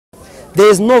there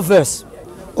is no verse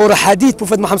or a hadith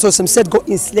Prophet Muhammad said go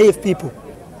enslave people.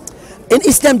 In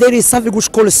Islam there is something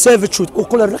which called servitude or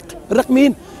called riq. Riq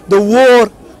mean the war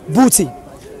booty.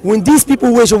 When these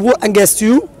people wage a war against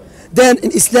you, then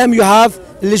in Islam you have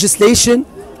legislation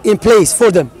in place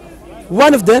for them.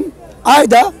 One of them,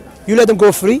 either you let them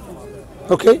go free,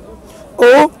 okay,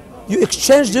 or you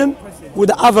exchange them with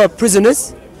the other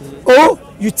prisoners, or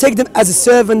you take them as a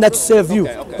servant that serve you.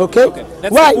 Okay?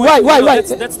 Why?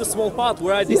 That's the small part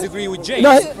where I disagree with James.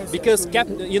 Because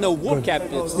war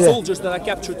captives, soldiers that are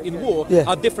captured in war,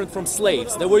 are different from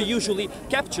slaves. They were usually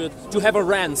captured to have a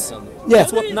ransom.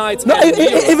 That's what knights had.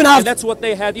 And that's what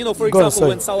they had. For example,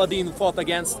 when Saladin fought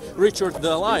against Richard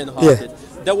the Lionhearted.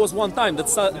 There was one time that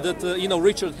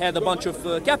Richard had a bunch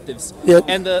of captives,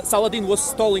 and Saladin was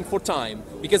stalling for time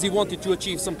because he wanted to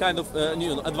achieve some kind of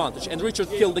advantage, and Richard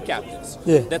killed the captives.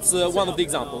 That's one of the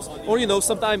examples. Or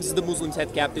sometimes the Muslims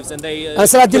had captives and they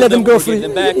Saladin let them go free.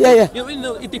 Them back.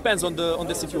 It depends on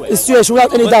the situation.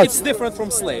 Without any doubt. It's different from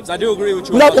slaves. I do agree with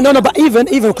you. But even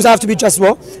because I have to be just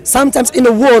raw. Sometimes in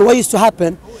a war, what used to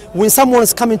happen when someone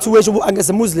is coming to wage war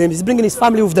against a Muslim, he's bringing his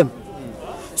family with them.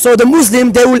 So the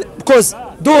Muslim, they will, because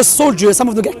those soldiers, some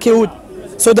of them get killed.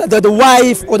 So the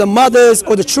wife or the mothers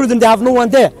or the children, they have no one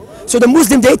there. So the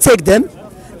Muslim, they take them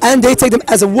and they take them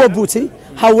as a war booty.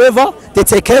 However, they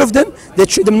take care of them, they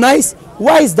treat them nice.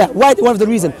 Why is that? One of the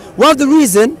reasons. One of the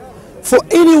reasons for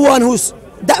anyone who's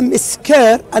that is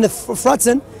scared and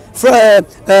threaten,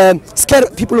 scare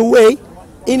people away,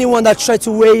 anyone that try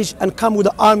to wage and come with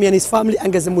the army and his family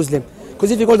against the Muslim.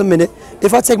 Because if you go a minute,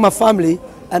 if I take my family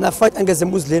and I fight against the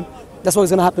Muslim, that's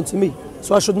what's going to happen to me.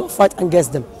 So I should not fight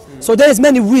against them. So there is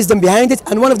many wisdom behind it,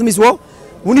 and one of them is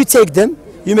when you take them,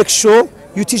 you make sure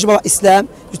you teach about Islam,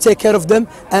 you take care of them,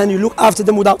 and you look after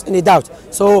them without any doubt.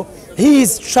 So he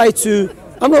is trying to,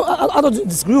 I don't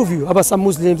disagree with you about some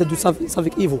Muslims that do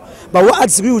something evil, but what I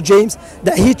disagree with James,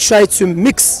 that he tried to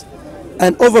mix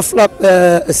and overflap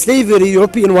a slavery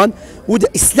European one with the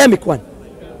Islamic one.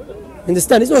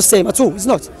 Understand? It's not the same at all. It's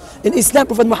not. In Islam,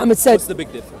 Prophet Muhammad said. What's the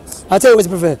big difference? I'll tell you what's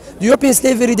the difference. The European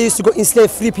slavery, they used to go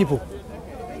enslave free people.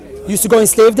 Used to go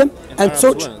enslave them and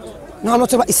torture. No, I'm not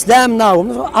talking about Islam now. I'm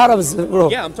not talking about Arabs, bro.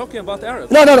 Yeah, I'm talking about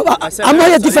Arabs. No. I'm not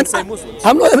here different.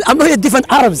 I'm not here different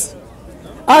Arabs.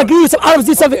 I agree with some Arabs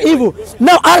did something evil.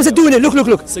 Now Arabs are doing it.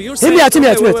 Look. So you're saying,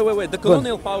 wait. The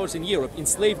colonial powers in Europe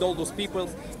enslaved all those people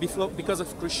because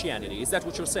of Christianity. Is that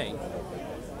what you're saying?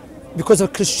 Because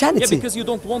of Christianity? Yeah, because you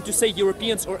don't want to say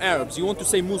Europeans or Arabs. You want to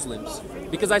say Muslims.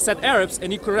 Because I said Arabs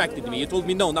and you corrected me. You told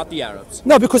me no, not the Arabs.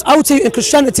 No, because I would say in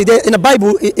Christianity, in the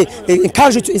Bible, it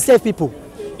encourages you to enslave people.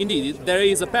 Indeed, there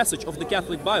is a passage of the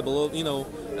Catholic Bible,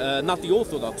 not the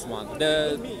Orthodox one.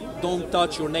 Don't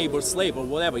touch your neighbor's slave or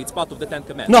whatever. It's part of the Ten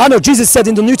Commandments. No, I know. Jesus said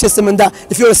in the New Testament that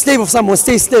if you're a slave of someone,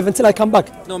 stay a slave until I come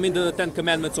back. No, I mean the Ten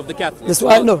Commandments of the Catholics. That's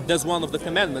what I know. There's one of the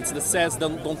commandments that says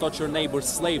don't touch your neighbor's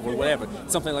slave or whatever.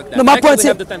 Something like that. No, my point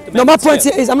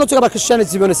here is I'm not talking about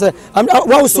Christianity, to be honest.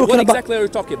 What exactly are you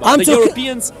talking about? The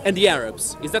Europeans and the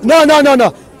Arabs? Is that No.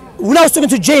 When I was talking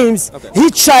to James, he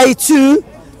tried to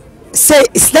say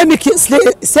Islamic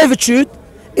servitude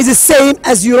is the same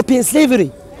as European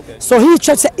slavery. So he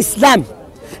tried to say Islam.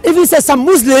 If he says some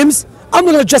Muslims, I'm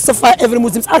not going to justify every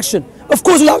Muslim's action. Of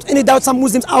course, without any doubt, some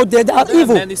Muslims out there that are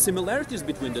evil. There are many similarities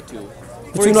between the two.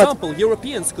 For example,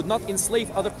 Europeans could not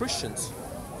enslave other Christians.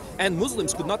 And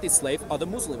Muslims could not enslave other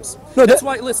Muslims. No, that's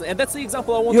why, listen, and that's the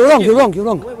example I want to give. You're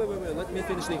wrong. Wait, let me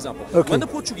finish the example. Okay. When the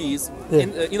Portuguese,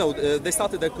 they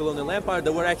started their colonial empire,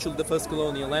 they were actually the first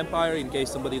colonial empire, in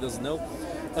case somebody doesn't know.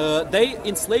 They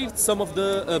enslaved some of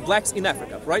the blacks in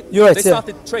Africa, right? You're right, they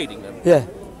started trading them. Yeah.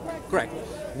 Correct.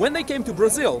 When they came to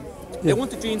Brazil, they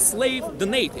wanted to enslave the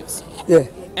natives. Yeah.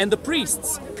 And the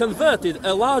priests converted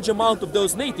a large amount of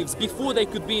those natives before they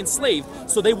could be enslaved,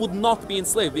 so they would not be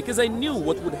enslaved, because they knew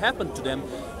what would happen to them.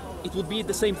 It would be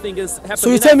the same thing as happened. So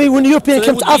you tell me when Europeans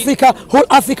came to Africa, whole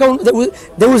Africa,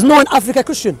 there was no one Africa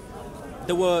Christian?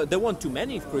 There weren't too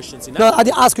many Christians in Africa. No, I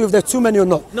didn't ask you if there are too many or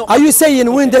not. No, are you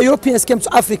saying when the Europeans came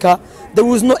to Africa, there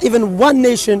was not even one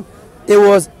nation, it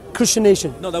was Christian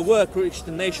nation? No, there were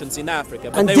Christian nations in Africa,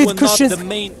 but and they were not the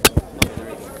main.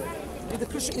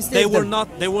 They were not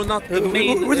the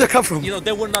main. Where did they come from?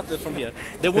 They were not from here.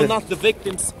 They were not the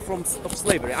victims of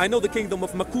slavery. I know the kingdom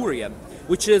of Makuria,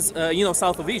 which is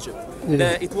south of Egypt.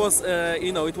 It was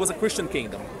it was a Christian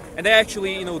kingdom, and they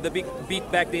actually they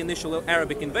beat back the initial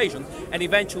Arabic invasion, and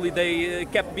eventually they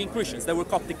kept being Christians. They were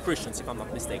Coptic Christians, if I'm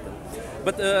not mistaken.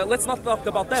 But let's not talk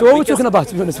about that. So what are we talking about?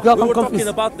 To be honest, we were talking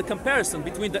about the comparison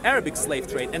between the Arabic slave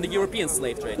trade and the European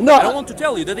slave trade. No, I want to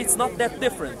tell you that it's not that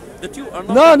different. The two are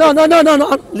not.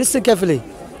 No. Listen carefully.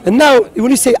 And now,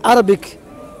 when you say Arabic,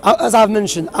 as I've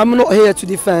mentioned, I'm not here to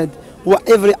defend what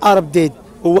every Arab did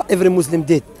or what every Muslim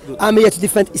did. I'm here to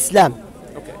defend Islam.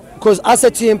 Okay. Because I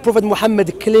said to him, Prophet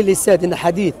Muhammad clearly said in the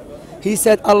hadith, he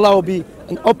said Allah will be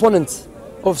an opponent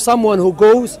of someone who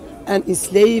goes and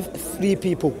enslave free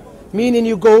people. Meaning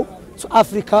you go to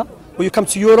Africa or you come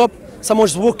to Europe,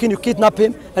 someone's walking, you kidnap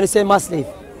him and you say my slave.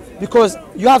 Because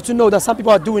you have to know that some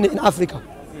people are doing it in Africa.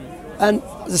 And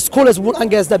the scholars won't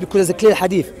against that because there's a clear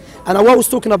hadith. And what I was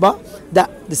talking about,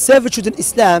 that the servitude in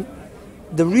Islam,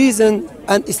 the reason,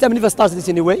 and Islam never started this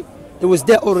anyway, it was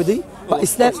there already. But well,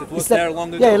 Islam, it was there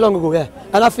long ago. Yeah, long ago, yeah.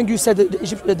 And I think you said that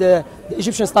the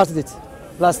Egyptians started it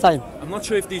last time. I'm not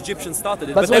sure if the Egyptians started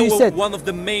it, That's but they what you were said. one of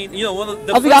the main, you know, one of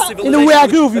the I think in a way I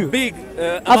agree with you. Big,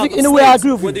 I think in a way I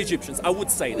agree with you. Were the Egyptians, I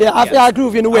would say that. Yeah, I agree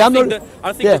with you in a way. I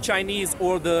think the Chinese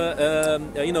or the,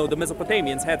 you know, the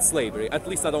Mesopotamians had slavery. At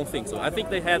least I don't think so. I think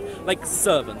they had like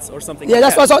servants or something. Yeah,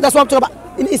 like that's what I'm talking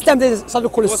about. In Islam, there's something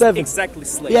called servants. Exactly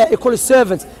slaves. Yeah, it called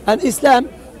servants. And Islam,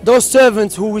 those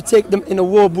servants who we take them in a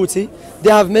war booty, they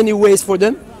have many ways for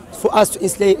them, for us to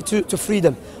enslave, to free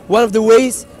them. One of the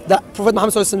ways that Prophet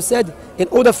Muhammad said, in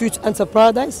order for you to enter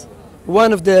paradise,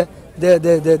 one of the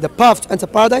path to enter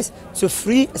paradise, to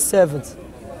free a servant.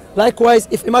 Likewise,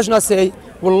 if imagine I say,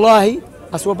 Wallahi,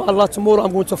 I swear by Allah, tomorrow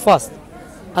I'm going to fast,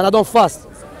 and I don't fast.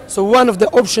 So one of the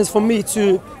options for me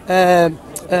to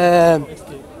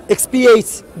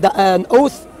expiate an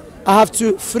oath, I have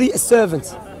to free a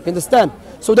servant. You understand?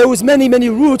 So there was many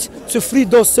routes to free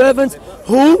those servants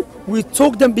who we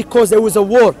took them because there was a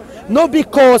war. Not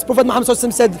because Prophet Muhammad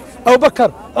said, Abu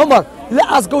Bakr, Umar, let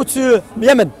us go to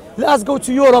Yemen, let us go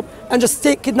to Europe and just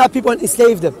kidnap people and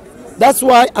enslave them. That's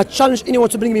why I challenge anyone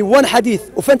to bring me one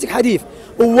hadith, authentic hadith,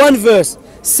 or one verse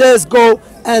says go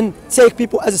and take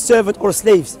people as a servant or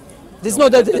slaves. There's no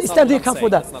that Islam didn't come for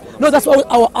that. No, that's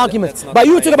our argument. But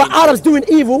you talk about Arabs doing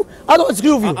evil, I don't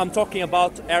agree with you. I'm talking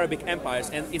about Arabic empires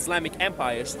and Islamic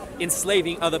empires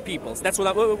enslaving other peoples. That's what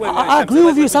I agree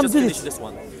with you. Let me just finish this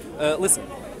one. Listen,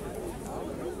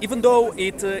 even though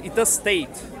it does state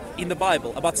in the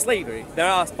Bible about slavery, there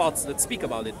are parts that speak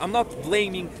about it. I'm not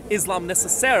blaming Islam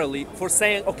necessarily for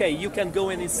saying, okay, you can go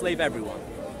and enslave everyone.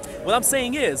 What I'm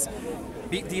saying is,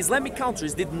 the Islamic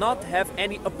countries did not have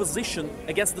any opposition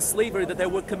against the slavery that they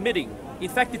were committing. In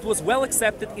fact, it was well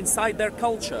accepted inside their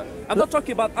culture. I'm not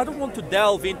talking about, I don't want to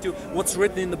delve into what's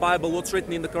written in the Bible, what's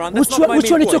written in the Quran. That's not my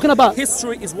main one are you talking about?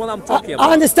 History is what I'm talking about.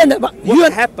 I understand that, but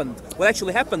what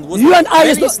actually happened was that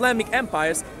many Islamic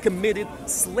empires committed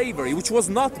slavery, which was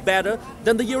not better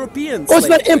than the European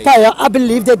Ottoman Empire, I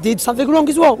believe they did something wrong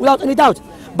as well, without any doubt.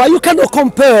 But you cannot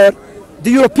compare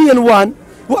the European one.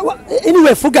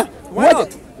 Anyway, forget. Why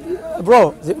not?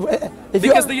 Bro,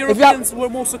 because the Europeans were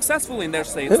more successful in their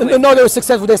slavery. No, they were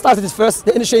successful. They started it first.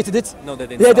 They initiated it. No, they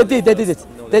didn't. Yeah, they did it.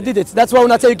 No, they did it. That's why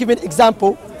when I tell you, give me an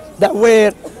example that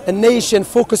where a nation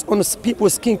focused on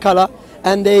people's skin color,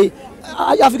 and I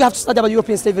think I have to study about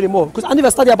European slavery more, because I never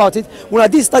studied about it. When I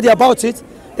did study about it,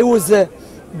 it was, to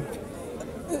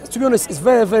be honest, it's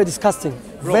very disgusting.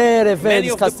 Bro, very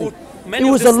disgusting. It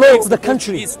was the law of the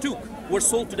country. Were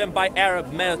sold to them by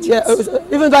Arab merchants. Yeah,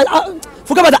 even by,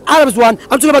 forget about the Arabs one.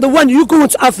 I'm talking about the one you go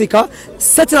into Africa,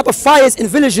 setting up fires in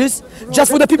villages just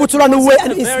for the people to run away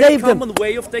and enslave them. Common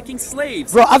way of taking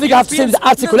slaves. Bro, I think I have to say the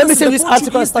article. Let me say this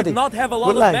article I studied. Did not have a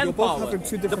lot of manpower.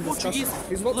 The Portuguese.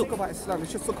 He's not talking about Islam.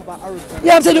 He's just talking about Arabs.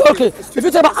 Yeah, I'm telling you. Okay, if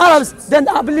you talk about Arabs, then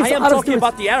I believe I am Arabs talking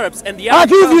about the Arabs and the I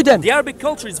agree with you then. The Arabic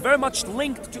culture is very much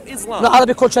linked to Islam. No,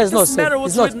 Arabic culture is not. It doesn't matter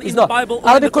what's written in the Bible.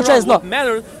 Arabic culture is not. What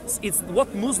matters is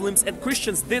what Muslims and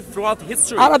Christians did throughout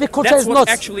history. Arabic culture That's is what not.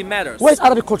 actually matters. Where is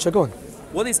Arabic culture? Go on.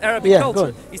 What is Arabic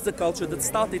culture? It's the culture that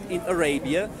started in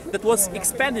Arabia, that was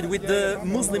expanded with the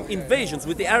Muslim invasions,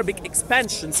 with the Arabic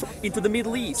expansions into the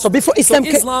Middle East. So before Islam,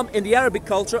 Islam and the Arabic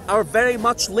culture are very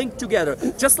much linked together,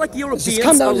 just like Europeans just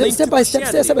come down, are linked step by to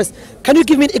step. Can you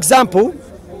give me an example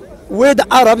where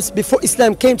the Arabs, before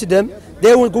Islam came to them,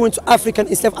 they were going to Africa and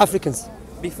enslave Africans?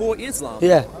 Before Islam,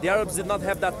 yeah, the Arabs did not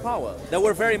have that power. They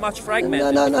were very much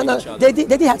fragmented. No. They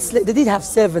did have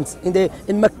servants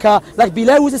in Mecca. Like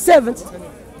Bilal was a servant.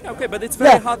 Okay, but it's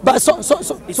very hard. But so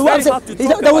what I'm saying,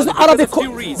 there was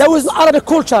no Arabic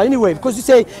culture anyway, because you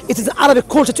say it is an Arabic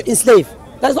culture to enslave.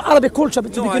 That's not Arabic culture to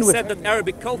begin with. No, I said that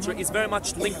Arabic culture is very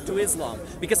much linked to Islam,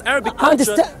 because Arabic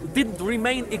culture didn't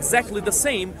remain exactly the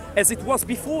same as it was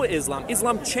before Islam.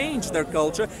 Islam changed their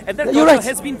culture, and their culture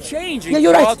has been changing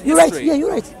throughout history. Yeah, you're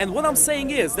right. And what I'm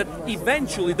saying is that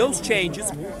eventually those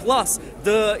changes, plus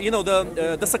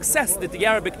the success that the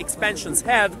Arabic expansions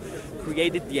had,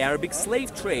 created the Arabic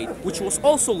slave trade, which was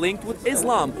also linked with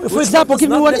Islam. For example, give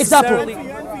me one example.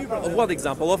 Of what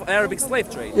example? Of Arabic slave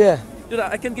trade? Yeah. Dude,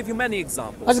 I can give you many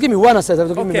examples. Just give me one, I said.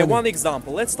 Okay, one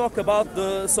example. Let's talk about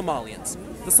the Somalians.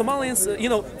 The Somalians,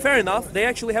 fair enough, they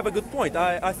actually have a good point.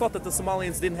 I thought that the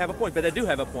Somalians didn't have a point, but they do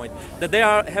have a point. That they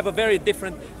have a very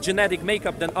different genetic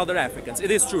makeup than other Africans.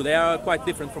 It is true, they are quite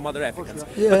different from other Africans.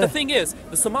 Yeah. But the thing is,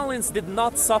 the Somalians did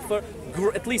not suffer,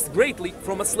 at least greatly,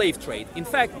 from a slave trade. In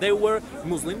fact, they were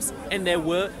Muslims, and they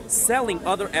were selling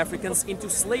other Africans into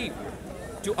slavery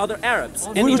to other Arabs,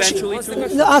 and eventually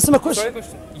to... Answer my question.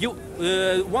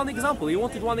 One example. You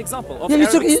wanted one example. Of You're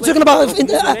talking about,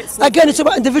 again, you're talking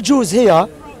about individuals here.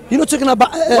 You're not talking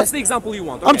about... What's the example you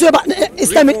want? Okay. I'm talking about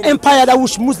Islamic empire that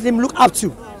which Muslims look up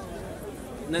to.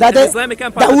 Islamic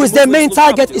empire that was their main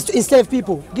target is to enslave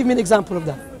people. Give me an example of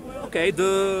that. Okay,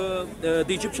 the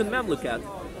Egyptian Mamlukat.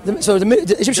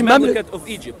 The Egyptian Mamlukat of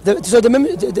Egypt.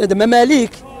 The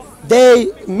Mamalik, their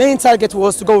main target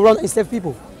was to go around and enslave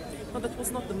people. No, that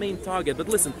was not the main target. But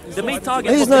listen, the main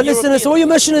target. He's not listening. So what are you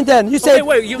mentioning then? You say.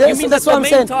 Wait, you mean that's the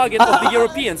main target of the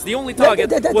Europeans? The only target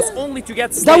was only to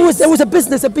get slaves. That was a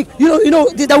business, a big.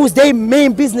 That was their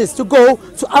main business, to go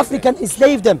to Africa and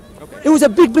enslave them. Okay. It was a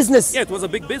big business. Yeah, it was a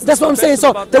big business. That's what I'm saying.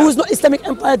 So there was no Islamic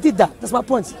empire did that. That's my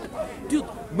point. Dude,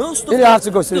 most of you have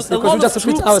to go seriously because we just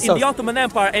repeat ourselves. In the Ottoman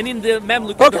Empire and in the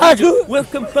Mamluk were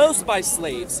composed by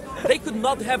slaves. They could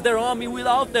not have their army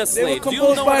without their slaves. They were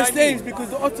composed by slaves because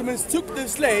the Ottomans took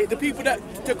the people that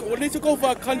when they took over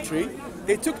our country,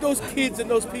 they took those kids and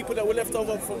those people that were left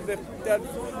over from their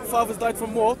fathers died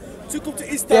from war, took them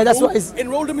to Istanbul,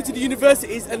 enrolled them into the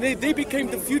universities, and they became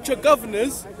the future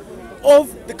governors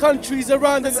of the countries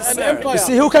around and the empire. You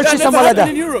see, who can see someone like that?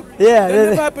 In Europe. Yeah, that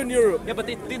never happened in Europe. Yeah, but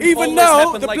it didn't even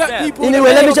now, the black people.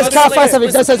 Anyway, let me just clarify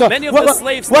something.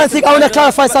 One thing I want to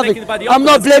clarify something. I'm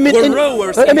not blaming. Hear me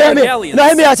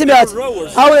out.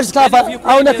 I want to clarify.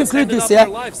 I want to conclude this. Yeah,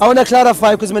 I want to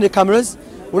clarify because many cameras.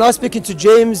 When I was speaking to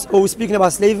James or we're speaking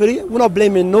about slavery, we're not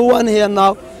blaming no one here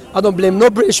now. I don't blame no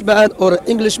British man or an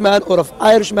English man or an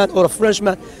Irish man or a French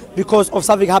man because of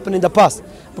something happened in the past.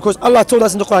 Because Allah told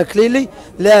us in the Quran clearly,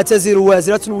 لا تزر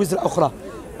وازرة وزر أخرى.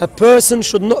 A person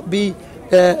should not be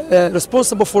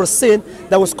responsible for a sin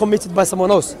that was committed by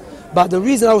someone else. But the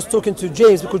reason I was talking to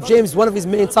James, because James, one of his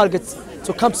main targets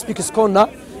to come to speak his corner,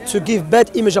 to give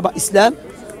bad image about Islam,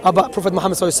 about Prophet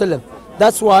Muhammad ﷺ.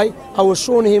 That's why I was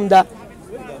showing him that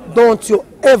don't you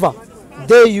ever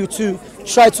dare you to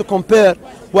try to compare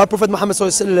what Prophet Muhammad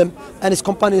ﷺ and his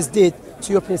companions did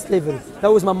to European slavery.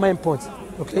 That was my main point.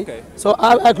 Okay? So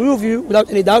I agree with you without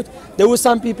any doubt. There were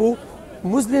some people,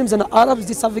 Muslims and Arabs,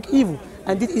 did something evil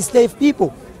and did enslave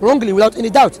people wrongly without any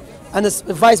doubt, and it's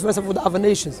vice versa for the other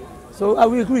nations. So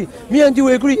we agree. Me and you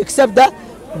agree, except that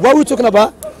what we're talking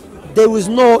about, there was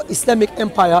no Islamic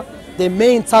empire, their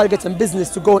main target and business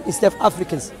to go and enslave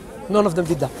Africans. None of them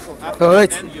did that. All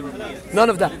right. None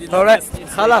of that. All right.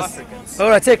 Khalas. All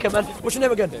right, take it, man. What's your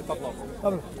name again?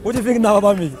 Pavlov. What do you think now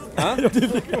about me? Huh? What do you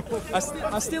think? I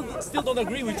still don't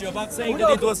agree with you about saying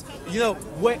that it was,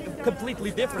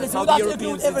 completely different how the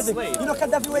Europeans enslaved. You know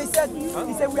Gaddafi what he said? Huh?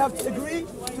 He said we have to agree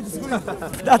to disagree.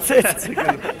 That's it.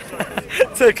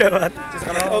 Take it, man.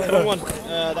 Wrong one.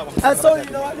 That one. Sorry,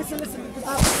 listen.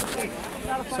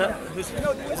 Sir?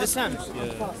 Is this Sam? Yeah.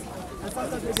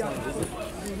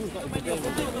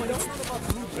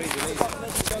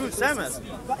 Who's Sam?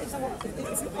 But if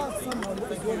you ask someone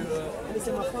what is wrong and they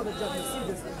say my father drives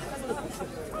Mercedes,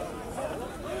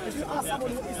 if you ask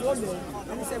someone what is wrong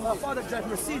and they say my father drives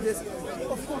Mercedes,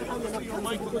 of course I'm going to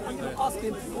answer because I'm going to ask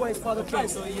him where his father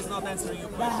drives. So he's not answering your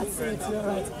question. That's it, you're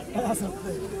right. That's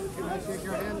okay. Can I shake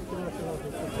your hand? Of course you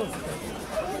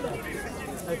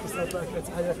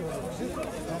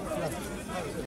can.